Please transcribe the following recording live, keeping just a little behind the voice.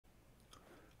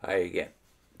Hi again.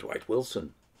 Dwight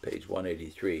Wilson, page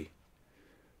 183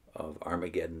 of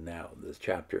Armageddon Now, this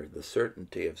chapter, The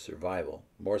Certainty of Survival,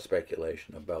 more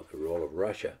speculation about the role of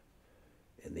Russia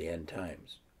in the end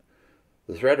times.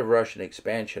 The threat of Russian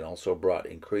expansion also brought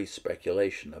increased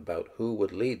speculation about who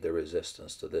would lead the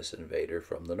resistance to this invader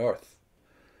from the north.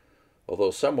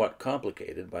 Although somewhat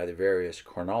complicated by the various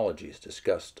chronologies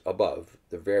discussed above,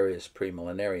 the various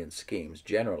premillenarian schemes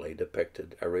generally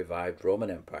depicted a revived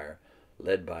Roman Empire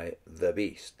led by the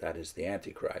beast, that is the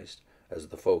Antichrist, as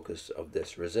the focus of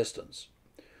this resistance.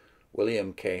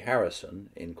 William K.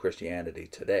 Harrison, in Christianity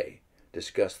Today,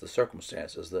 discussed the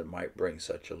circumstances that might bring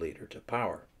such a leader to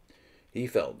power. He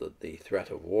felt that the threat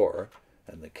of war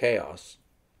and the chaos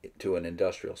to an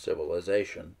industrial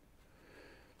civilization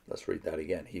Let's read that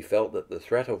again. He felt that the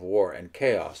threat of war and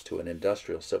chaos to an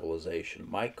industrial civilization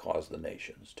might cause the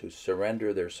nations to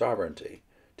surrender their sovereignty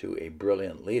to a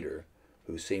brilliant leader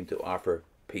who seemed to offer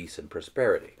peace and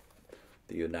prosperity.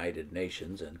 The United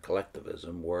Nations and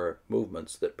collectivism were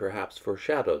movements that perhaps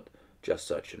foreshadowed just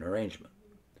such an arrangement.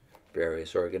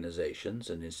 Various organizations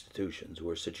and institutions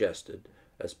were suggested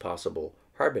as possible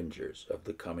harbingers of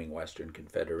the coming Western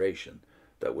Confederation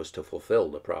that was to fulfill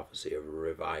the prophecy of a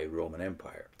revived Roman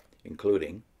Empire,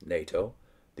 including NATO,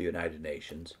 the United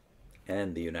Nations,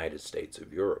 and the United States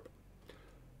of Europe.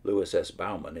 Lewis S.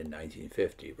 Bauman in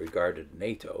 1950 regarded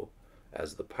NATO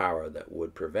as the power that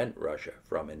would prevent Russia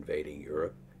from invading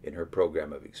Europe in her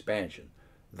program of expansion,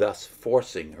 thus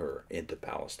forcing her into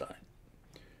Palestine.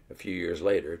 A few years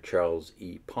later, Charles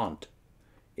E. Pont,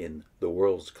 in The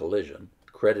World's Collision,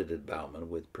 credited Bauman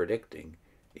with predicting,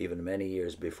 even many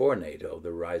years before NATO,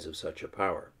 the rise of such a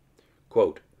power.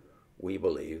 Quote, "We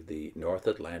believe the North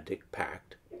Atlantic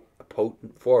Pact, a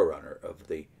potent forerunner of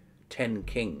the 10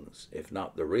 kings, if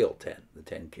not the real 10. The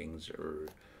 10 kings are,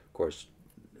 of course,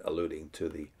 alluding to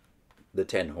the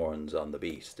 10 horns on the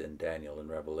beast in Daniel and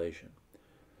Revelation.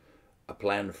 A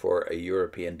plan for a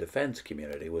European defense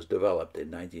community was developed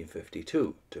in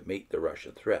 1952 to meet the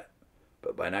Russian threat.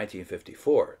 But by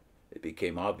 1954, it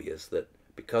became obvious that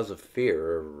because of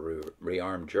fear of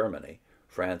rearmed Germany,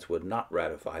 France would not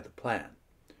ratify the plan.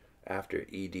 After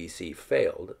EDC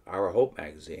failed, Our Hope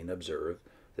magazine observed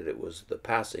that it was the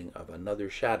passing of another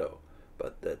shadow,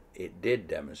 but that it did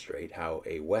demonstrate how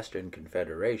a Western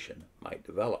Confederation might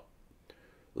develop.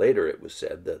 Later it was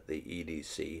said that the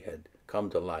EDC had come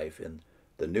to life in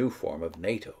the new form of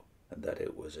NATO, and that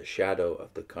it was a shadow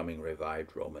of the coming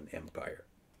revived Roman Empire.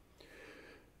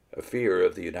 A fear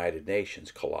of the United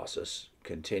Nations colossus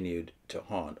continued to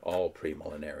haunt all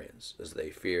premillenarians, as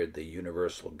they feared the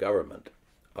universal government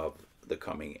of the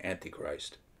coming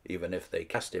Antichrist. Even if they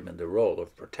cast him in the role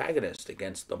of protagonist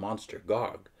against the monster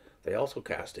Gog, they also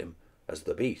cast him as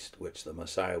the beast which the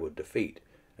Messiah would defeat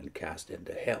and cast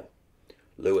into hell.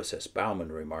 Lewis S.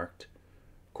 Bauman remarked,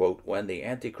 quote, "When the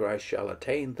Antichrist shall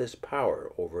attain this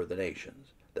power over the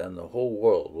nations, then the whole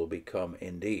world will become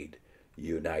indeed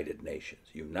United Nations,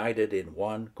 united in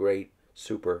one great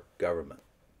super government."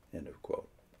 End of quote.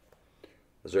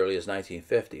 As early as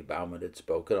 1950, Bauman had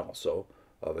spoken also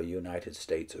of a United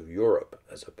States of Europe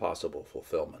as a possible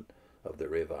fulfillment of the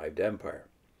revived empire.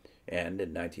 And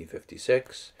in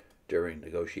 1956, during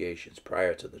negotiations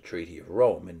prior to the Treaty of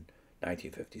Rome in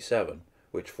 1957,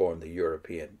 which formed the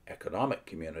European Economic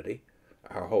Community,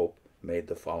 Our Hope made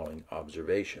the following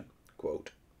observation,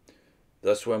 quote,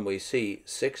 "Thus when we see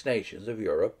 6 nations of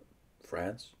Europe,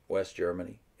 France, West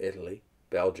Germany, Italy,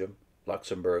 Belgium,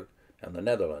 Luxembourg, and the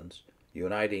Netherlands,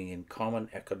 uniting in common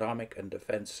economic and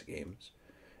defense schemes,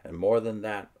 and more than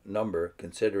that number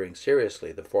considering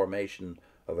seriously the formation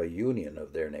of a union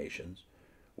of their nations,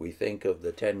 we think of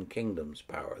the 10 kingdoms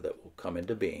power that will come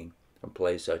into being and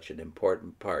play such an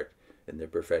important part in the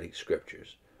prophetic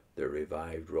scriptures, the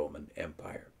revived Roman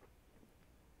Empire."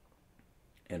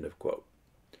 End of quote.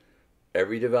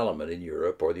 Every development in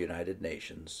Europe or the United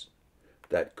Nations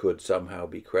that could somehow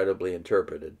be credibly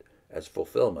interpreted as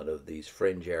fulfillment of these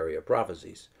fringe area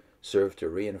prophecies served to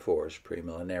reinforce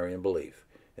premillenarian belief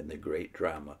in the great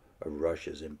drama of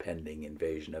Russia's impending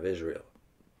invasion of Israel.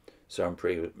 Some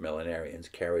premillenarians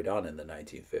carried on in the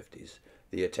 1950s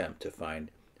the attempt to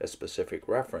find a specific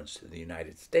reference to the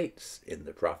United States in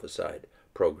the prophesied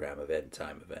program of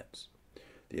end-time events.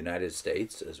 The United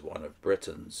States as one of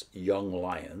Britain's young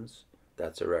lions,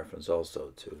 that's a reference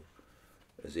also to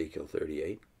Ezekiel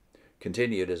 38,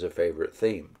 continued as a favorite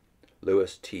theme.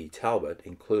 Lewis T. Talbot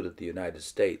included the United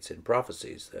States in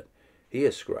prophecies that he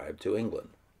ascribed to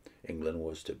England. England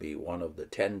was to be one of the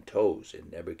 10 toes in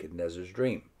Nebuchadnezzar's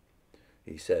dream.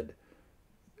 He said,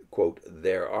 quote,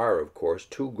 there are, of course,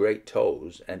 2 great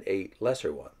toes and 8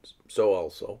 lesser ones. So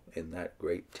also, in that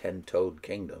great 10-toed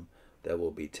kingdom, there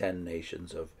will be 10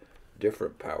 nations of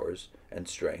different powers and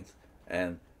strength,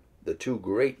 and the 2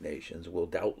 great nations will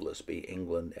doubtless be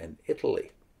England and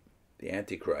Italy. The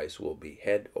Antichrist will be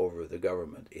head over the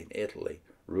government in Italy,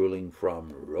 ruling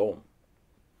from Rome.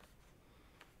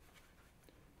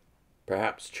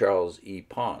 Perhaps Charles E.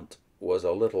 Pont was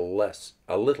a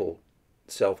little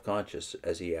self-conscious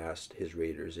as he asked his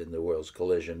readers in The World's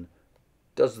Collision,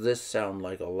 "Does this sound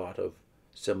like a lot of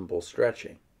symbol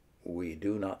stretching?" We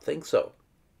do not think so.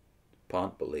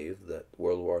 Pont believed that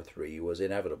World War III was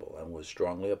inevitable and was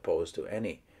strongly opposed to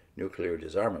any nuclear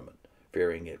disarmament,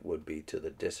 fearing it would be to the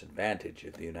disadvantage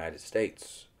of the United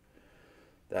States.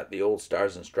 That the old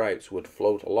Stars and Stripes would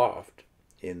float aloft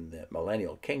in the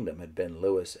Millennial Kingdom had been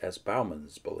Louis S.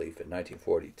 Bauman's belief in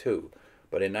 1942,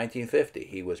 but in 1950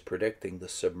 he was predicting the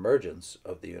submergence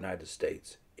of the United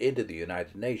States into the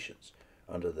United Nations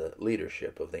under the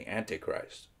leadership of the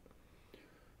Antichrist.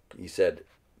 He said,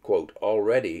 quote,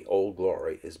 already Old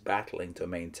Glory is battling to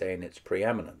maintain its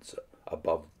preeminence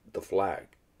above the flag.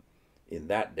 In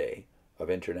that day of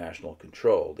international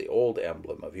control, the old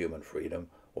emblem of human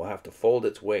freedom will have to fold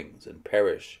its wings and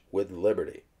perish with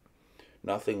liberty.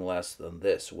 Nothing less than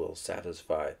this will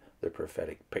satisfy the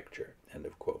prophetic picture, end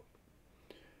of quote.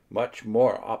 Much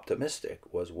more optimistic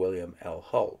was William L.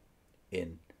 Hull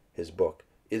in his book,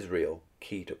 Israel,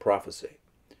 Key to Prophecy.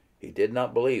 He did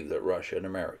not believe that Russia and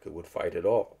America would fight at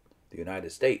all. The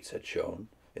United States had shown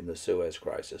in the Suez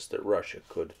Crisis that Russia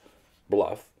could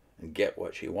bluff and get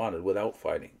what she wanted without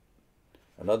fighting.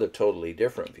 Another totally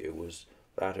different view was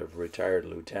that of retired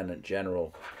Lieutenant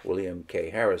General William K.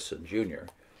 Harrison, Jr.,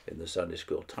 in the Sunday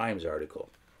School Times article,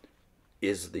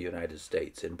 Is the United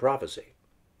States in Prophecy?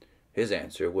 His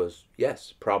answer was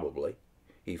yes, probably.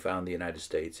 He found the United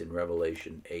States in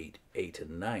Revelation 8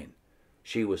 and 9.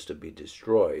 She was to be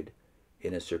destroyed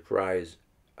in a surprise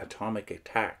atomic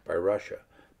attack by Russia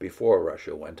before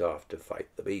Russia went off to fight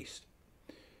the beast.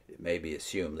 It may be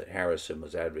assumed that Harrison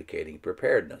was advocating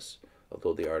preparedness,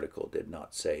 although the article did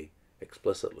not say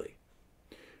explicitly.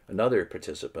 Another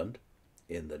participant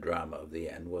in the drama of the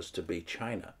end was to be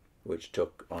China, which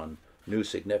took on new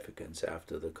significance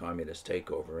after the communist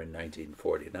takeover in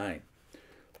 1949.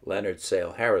 Leonard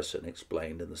Sale Harrison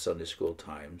explained in the Sunday School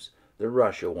Times that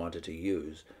Russia wanted to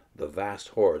use the vast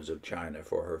hordes of China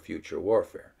for her future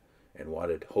warfare and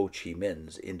wanted Ho Chi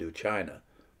Minh's Indochina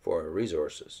for her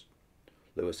resources.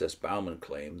 Louis S. Bauman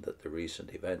claimed that the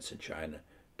recent events in China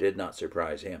did not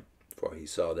surprise him, for he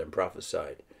saw them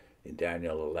prophesied in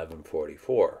Daniel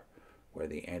 11:44, where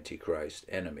the Antichrist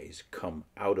enemies come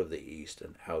out of the east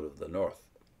and out of the north.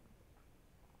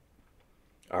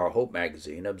 Our Hope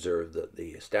magazine observed that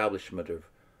the establishment of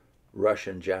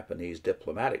Russian-Japanese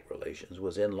diplomatic relations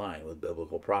was in line with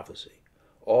biblical prophecy.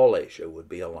 All Asia would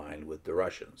be aligned with the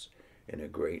Russians in a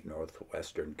great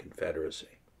northwestern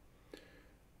confederacy.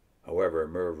 However,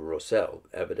 Merv Rosell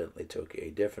evidently took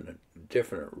a different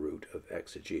route of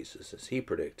exegesis, as he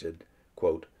predicted,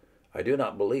 quote, I do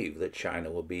not believe that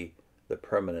China will be the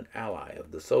permanent ally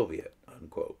of the Soviet,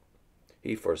 unquote.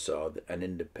 He foresaw an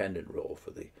independent role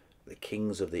for the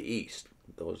kings of the East,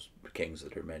 those kings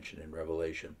that are mentioned in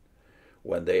Revelation,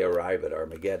 when they arrive at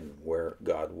Armageddon, where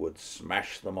God would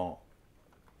smash them all.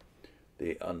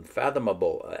 The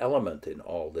unfathomable element in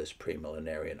all this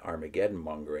premillenarian Armageddon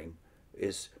mongering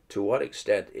is to what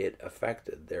extent it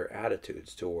affected their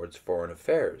attitudes towards foreign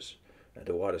affairs, and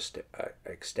to what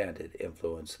extent it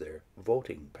influenced their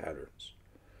voting patterns.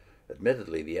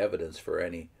 Admittedly, the evidence for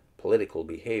any political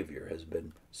behavior has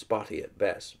been spotty at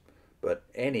best, but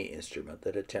any instrument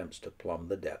that attempts to plumb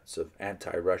the depths of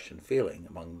anti-Russian feeling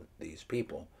among these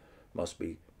people must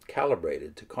be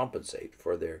calibrated to compensate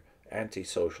for their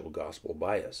anti-social gospel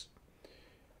bias.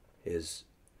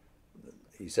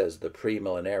 He says the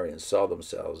premillenarians saw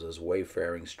themselves as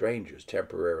wayfaring strangers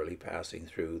temporarily passing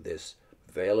through this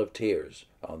vale of tears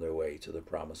on their way to the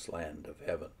promised land of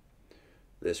heaven.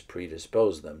 This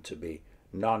predisposed them to be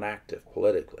non-active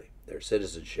politically. Their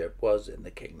citizenship was in the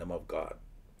kingdom of God.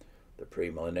 The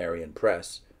premillenarian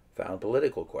press found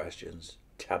political questions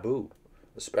taboo,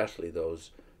 especially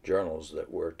those journals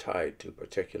that were tied to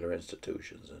particular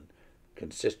institutions and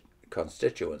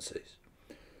constituencies.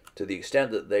 To the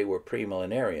extent that they were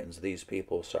premillenarians, these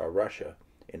people saw Russia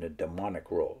in a demonic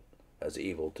role, as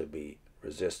evil to be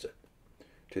resisted.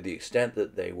 To the extent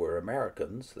that they were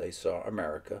Americans, they saw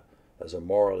America as a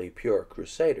morally pure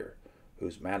crusader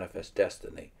whose manifest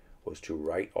destiny was to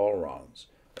right all wrongs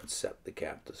and set the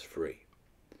captives free.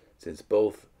 Since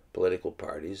both political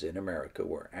parties in America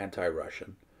were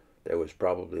anti-Russian, there was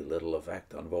probably little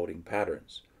effect on voting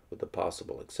patterns, with the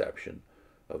possible exception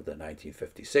of the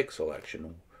 1956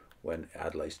 election, when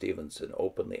Adlai Stevenson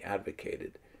openly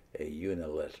advocated a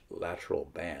unilateral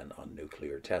ban on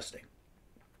nuclear testing.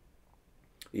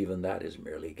 Even that is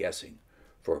merely guessing,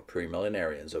 for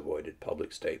premillenarians avoided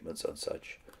public statements on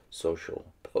such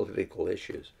social, political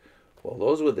issues. Well,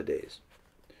 those were the days.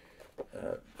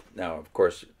 Now, of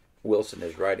course, Wilson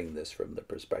is writing this from the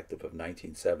perspective of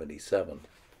 1977,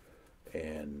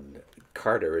 and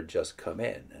Carter had just come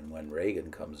in, and when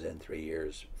Reagan comes in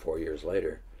 4 years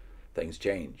later, things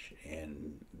change,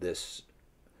 and this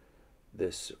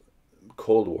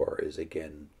Cold War is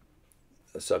again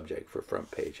a subject for front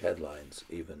page headlines,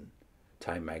 even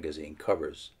Time magazine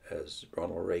covers, as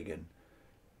Ronald Reagan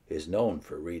is known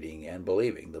for reading and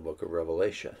believing the book of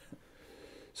Revelation.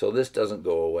 So this doesn't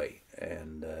go away,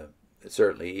 and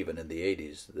certainly even in the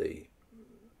 80s, the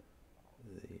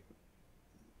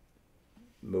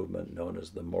movement known as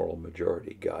the moral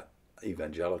majority got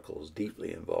evangelicals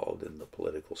deeply involved in the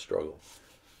political struggle,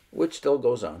 which still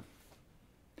goes on.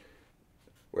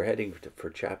 We're heading for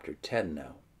chapter 10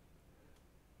 now,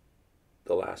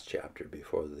 the last chapter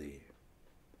before the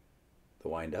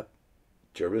wind-up.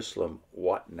 Jerusalem,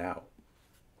 what now?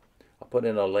 I'll put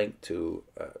in a link to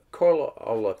Corla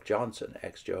Olaf Johnson,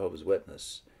 ex-Jehovah's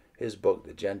Witness, his book,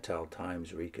 The Gentile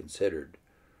Times Reconsidered,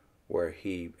 where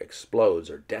he explodes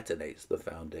or detonates the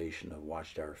foundation of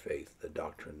Watchtower Faith, the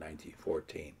Doctrine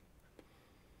 1914.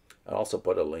 I'll also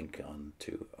put a link on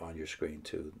your screen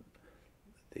to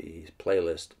the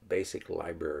playlist Basic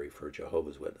Library for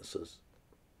Jehovah's Witnesses.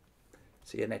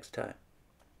 See you next time.